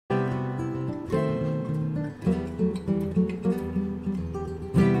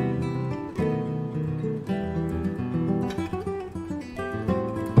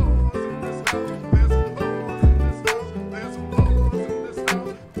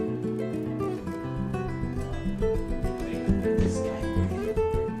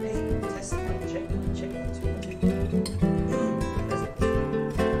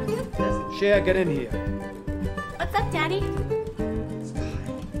chair, get in here. What's up, Daddy?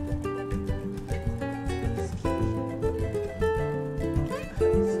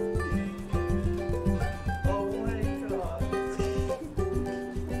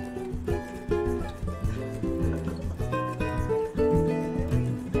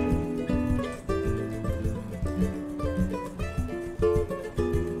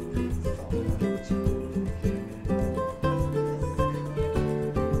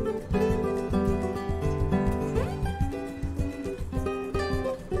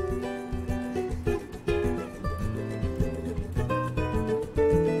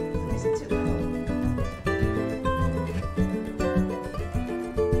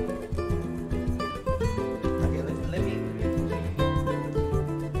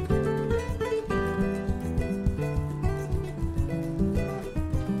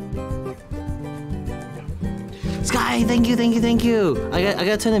 Sky, thank you. I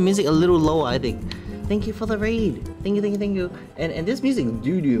gotta turn the music a little lower, I think. Thank you for the raid. Thank you. And this music is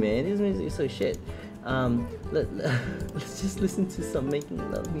doo-doo, man. This music is so shit. Let's just listen to some making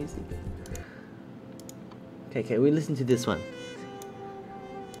love music. Okay, we listen to this one.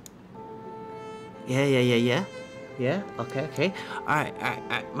 Yeah. Yeah, okay.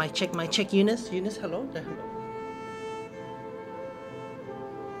 Alright. Mic check, Eunyss, hello?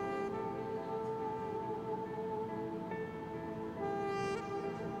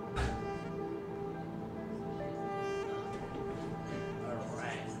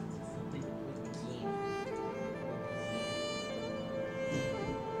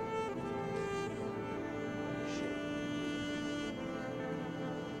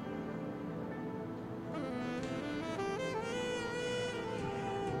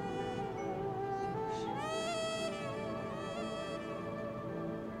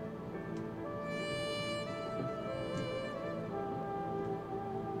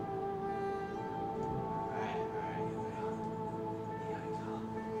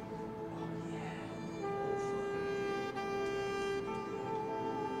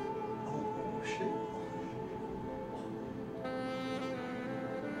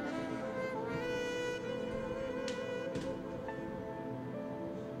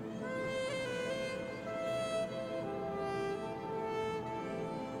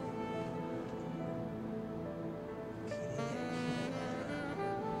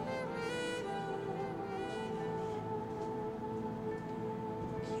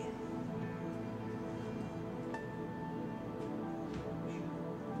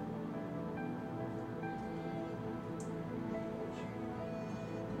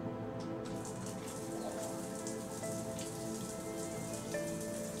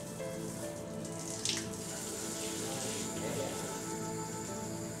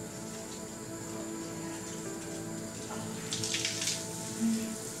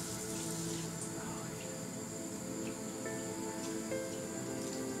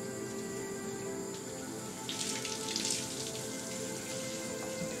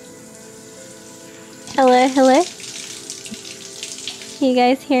 Hello. Hello? Can you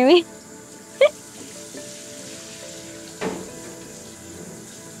guys hear me?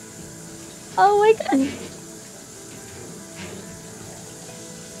 Oh my god.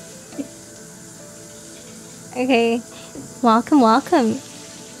 Okay, welcome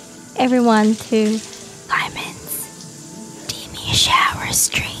everyone to Simon's Steamy Shower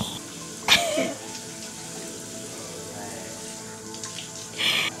Stream.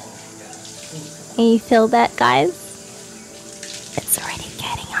 Can you feel that, guys? It's already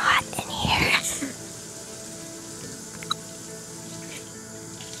getting hot in here.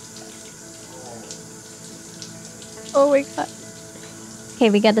 Oh my god. Okay,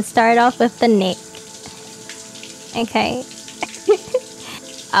 we gotta start off with the neck. Okay.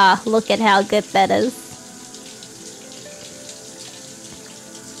 Look at how good that is.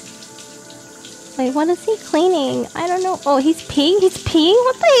 Wait, what is he cleaning? I don't know. Oh, he's peeing? He's peeing?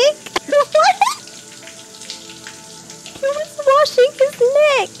 What the heck? What? He was washing his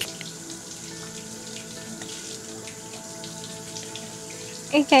neck.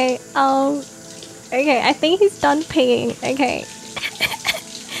 Okay, okay, I think he's done peeing. Okay.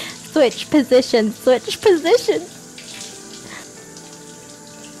 Switch position.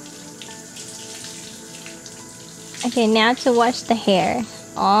 Okay, now to wash the hair.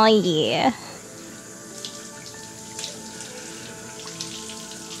 Oh yeah.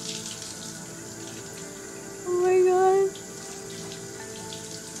 Oh my god.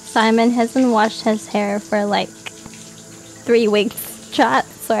 Simon hasn't washed his hair for like 3 weeks, chat.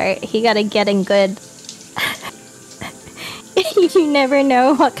 So he gotta get in good. You never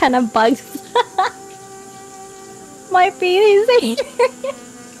know what kind of bugs might be in his hair.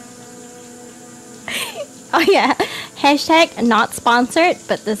 Oh yeah. Hashtag not sponsored,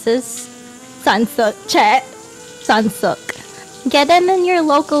 but this is Sunsook chat. Sunsook. Get them in your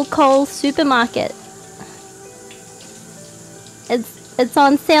local Coles supermarket. It's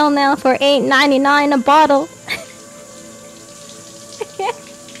on sale now for $8.99 a bottle.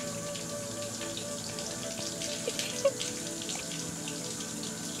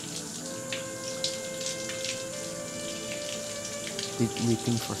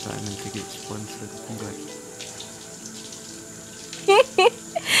 Waiting for Simon to get sponsored.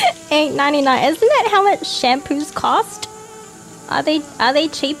 $8.99. Isn't that how much shampoos cost? Are they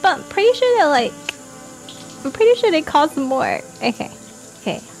cheaper? I'm pretty sure they cost more. Okay,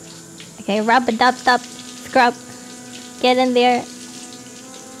 rub a dub dub, scrub. Get in there.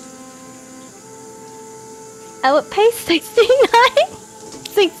 I would pay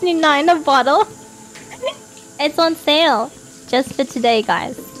 $69 a bottle. It's on sale. Just for today,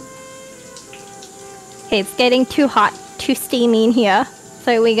 guys. Okay, it's getting too hot, too steamy in here.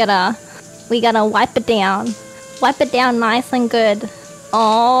 So we gotta wipe it down. Wipe it down nice and good.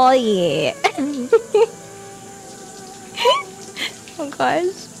 Oh yeah. Oh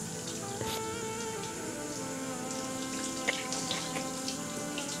gosh.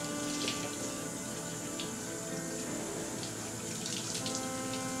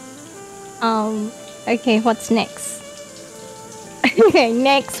 Okay, what's next? Okay,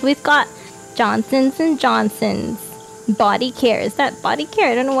 next we've got Johnson's & Johnson's body care. Is that body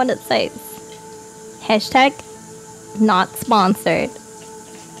care? I don't know what it says. Hashtag not sponsored.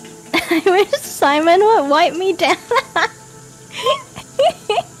 I wish Simon would wipe me down.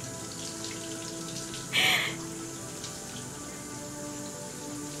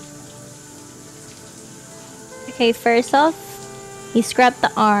 Okay, first off, you scrub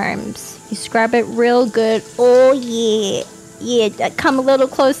the arms. You scrub it real good. Oh yeah. Yeah, come a little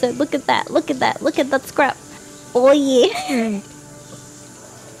closer. Look at that. Look at that. Look at that scrub. Oh yeah.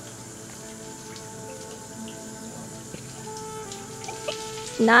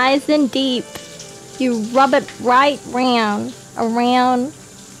 Nice and deep. You rub it right round, around,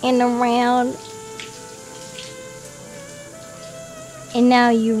 and around. And now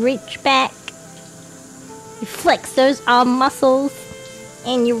you reach back. You flex those arm muscles.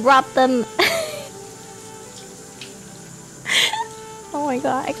 And you rub them. Oh my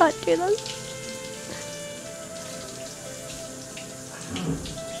god, I can't do this.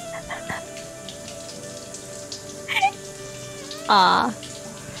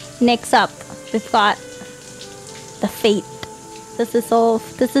 Next up, we've got the feet. This is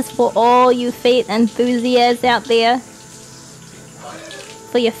for all you feet enthusiasts out there.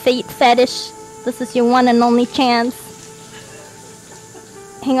 For your feet fetish, this is your one and only chance.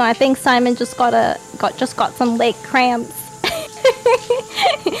 Hang on, I think Simon just got some leg cramps.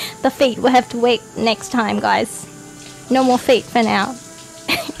 The feet will have to wait next time, guys. No more feet for now.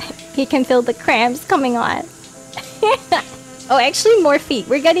 You can feel the cramps coming on. Oh, actually more feet.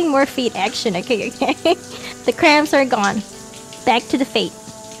 We're getting more feet action. Okay. The cramps are gone. Back to the feet.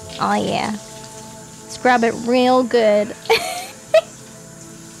 Oh yeah. Scrub it real good.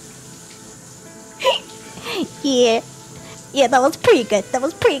 Yeah. Yeah, that was pretty good.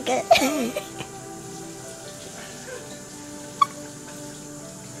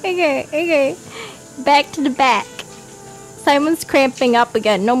 Okay. Back to the back. Simon's cramping up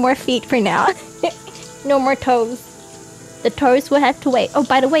again. No more feet for now. No more toes. The toes will have to wait. Oh,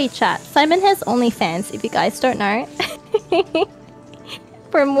 by the way, chat. Simon has OnlyFans, if you guys don't know.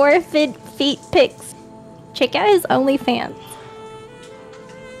 For more feet pics, check out his OnlyFans.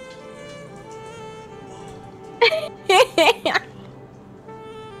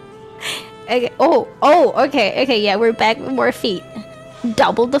 Okay. Okay, yeah, we're back with more feet.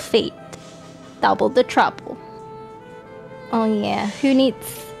 Double the feet. Double the trouble. Oh yeah, who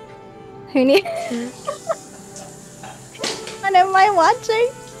needs... What am I watching?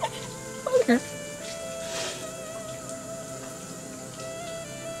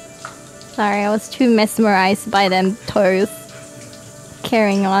 Sorry, I was too mesmerized by them toes.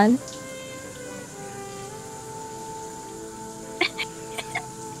 Carrying on.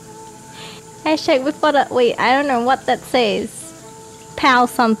 Hashtag with what? Wait, I don't know what that says. Pal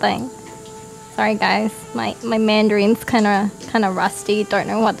something. Sorry guys, my Mandarin's kind of rusty. Don't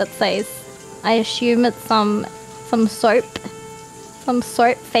know what that says. I assume it's some soap. Some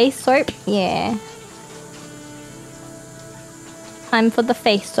soap, face soap. Yeah. Time for the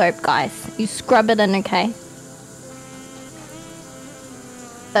face soap, guys. You scrub it in, okay?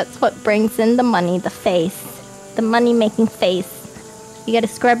 That's what brings in the money, the face. The money-making face. You gotta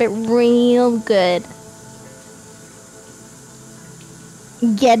scrub it real good.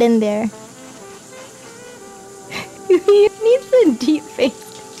 Get in there. You need some deep face.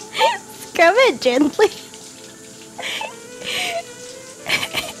 Scrub it gently.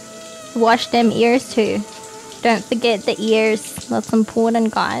 Wash them ears too. Don't forget the ears. That's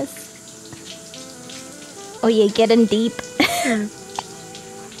important, guys. Oh yeah, getting deep.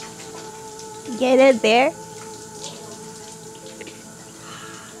 Get it there.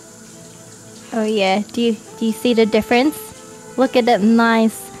 Oh yeah, do you see the difference? Look at that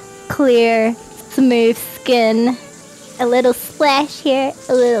nice, clear, smooth skin. A little splash here,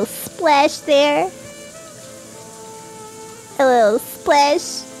 a little splash there. A little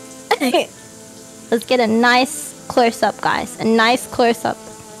splash. Let's get a nice close-up, guys. A nice close-up.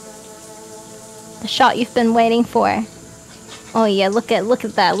 The shot you've been waiting for. Oh yeah, look at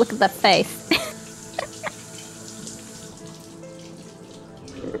that. Look at that face.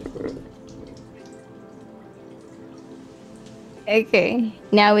 Okay,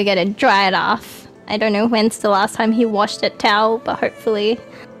 now we gotta dry it off. I don't know when's the last time he washed that towel, but hopefully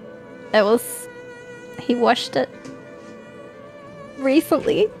he washed it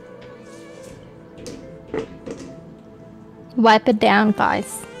recently. Wipe it down,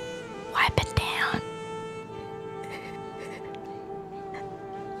 guys. Wipe it down.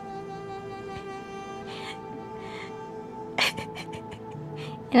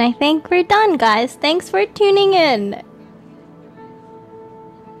 And I think we're done, guys. Thanks for tuning in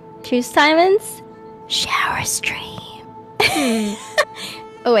to Simon's shower stream.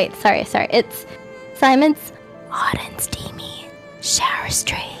 Oh wait, sorry. It's Simon's hot and steamy shower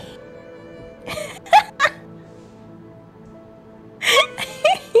stream.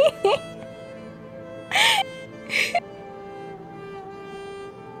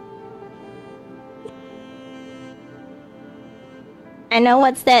 I know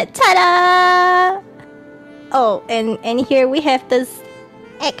what's that. Ta-da! Oh, and here we have this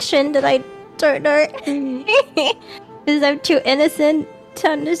action that I don't know. Because I'm too innocent to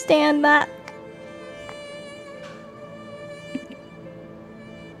understand that.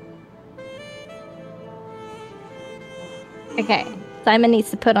 Okay, Simon needs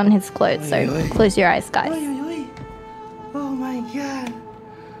to put on his clothes, so close your eyes, guys. Oh my god.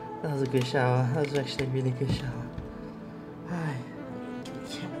 That was a good shower. That was actually a really good shower.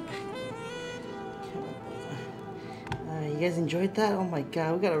 You guys enjoyed that? Oh my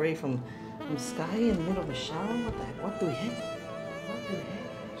god, we got a ray from Sky in the middle of a shower? What the heck? What do we hit? What do we hit?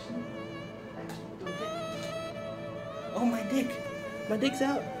 Actually, oh my dick! My dick's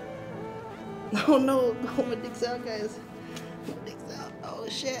out! No, my dick's out, guys! My dick's out! Oh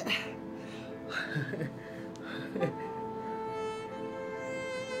shit!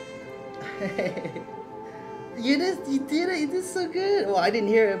 You did it! You did so good! Well, I didn't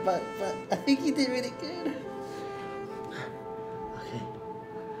hear it, but I think you did really good.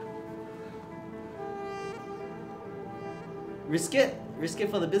 Risk it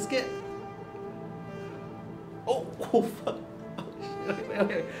for the biscuit. Oh fuck. Oh shit,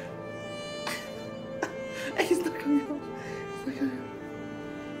 wait. He's not coming off. He's not coming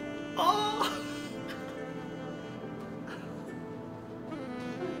off. Oh!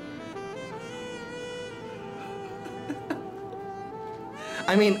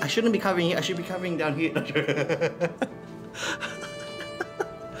 I mean, I shouldn't be covering here, I should be covering down here.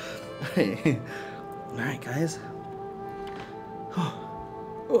 Alright guys.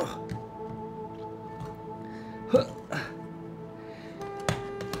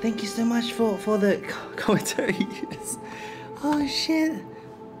 Thank you so much for the commentary. Oh shit.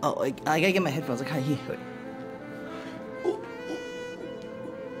 Oh, I gotta get my headphones. I can't hear. Wait.